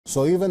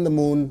So even the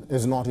moon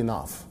is not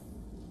enough.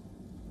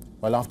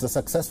 Well, after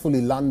successfully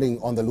landing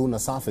on the lunar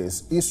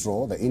surface,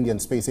 ISRO, the Indian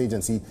Space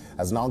Agency,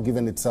 has now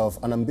given itself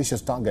an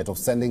ambitious target of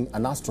sending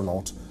an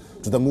astronaut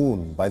to the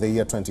moon by the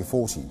year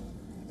 2040.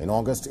 In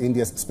August,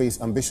 India's space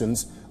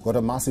ambitions got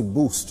a massive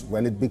boost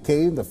when it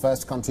became the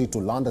first country to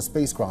land a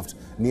spacecraft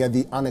near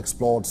the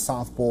unexplored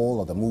South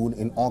Pole of the moon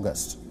in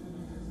August.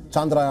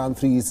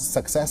 Chandrayaan-3's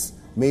success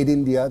made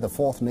India the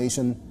fourth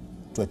nation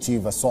to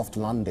achieve a soft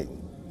landing.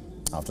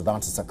 After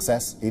that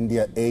success,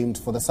 India aimed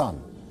for the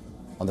sun.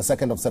 On the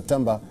 2nd of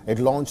September, it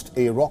launched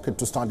a rocket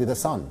to study the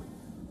sun.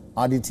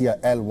 Aditya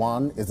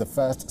L1 is the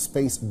first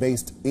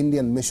space-based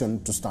Indian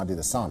mission to study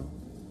the sun.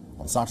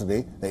 On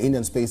Saturday, the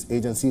Indian Space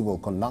Agency will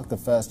conduct the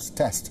first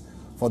test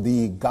for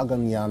the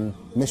Gaganyaan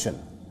mission.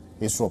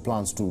 ISRO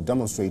plans to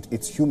demonstrate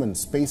its human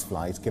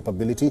spaceflight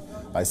capability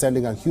by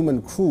sending a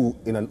human crew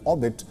in an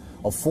orbit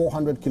of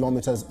 400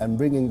 kilometers and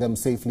bringing them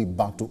safely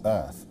back to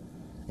Earth.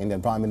 Indian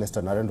Prime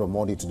Minister Narendra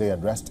Modi today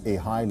addressed a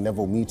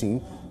high-level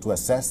meeting to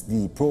assess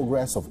the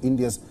progress of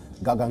India's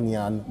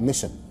Gaganyaan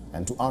mission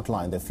and to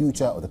outline the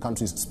future of the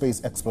country's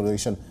space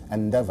exploration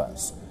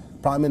endeavors.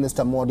 Prime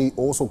Minister Modi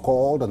also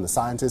called on the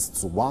scientists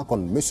to work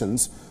on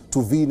missions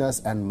to Venus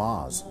and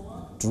Mars.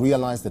 To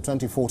realize the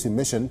 2040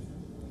 mission,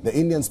 the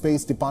Indian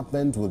Space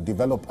Department will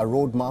develop a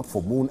roadmap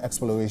for moon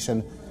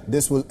exploration.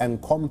 This will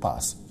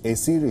encompass a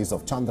series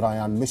of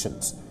Chandrayaan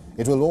missions.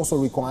 It will also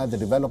require the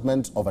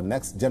development of a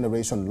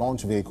next-generation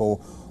launch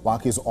vehicle.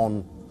 Work is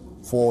on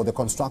for the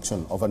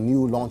construction of a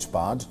new launch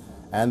pad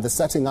and the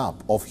setting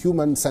up of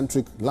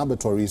human-centric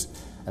laboratories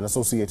and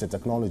associated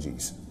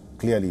technologies.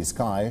 Clearly,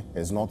 sky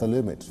is not the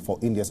limit for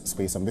India's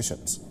space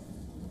ambitions.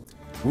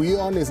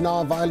 WION is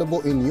now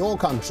available in your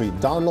country.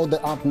 Download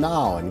the app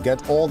now and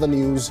get all the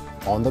news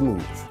on the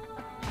move.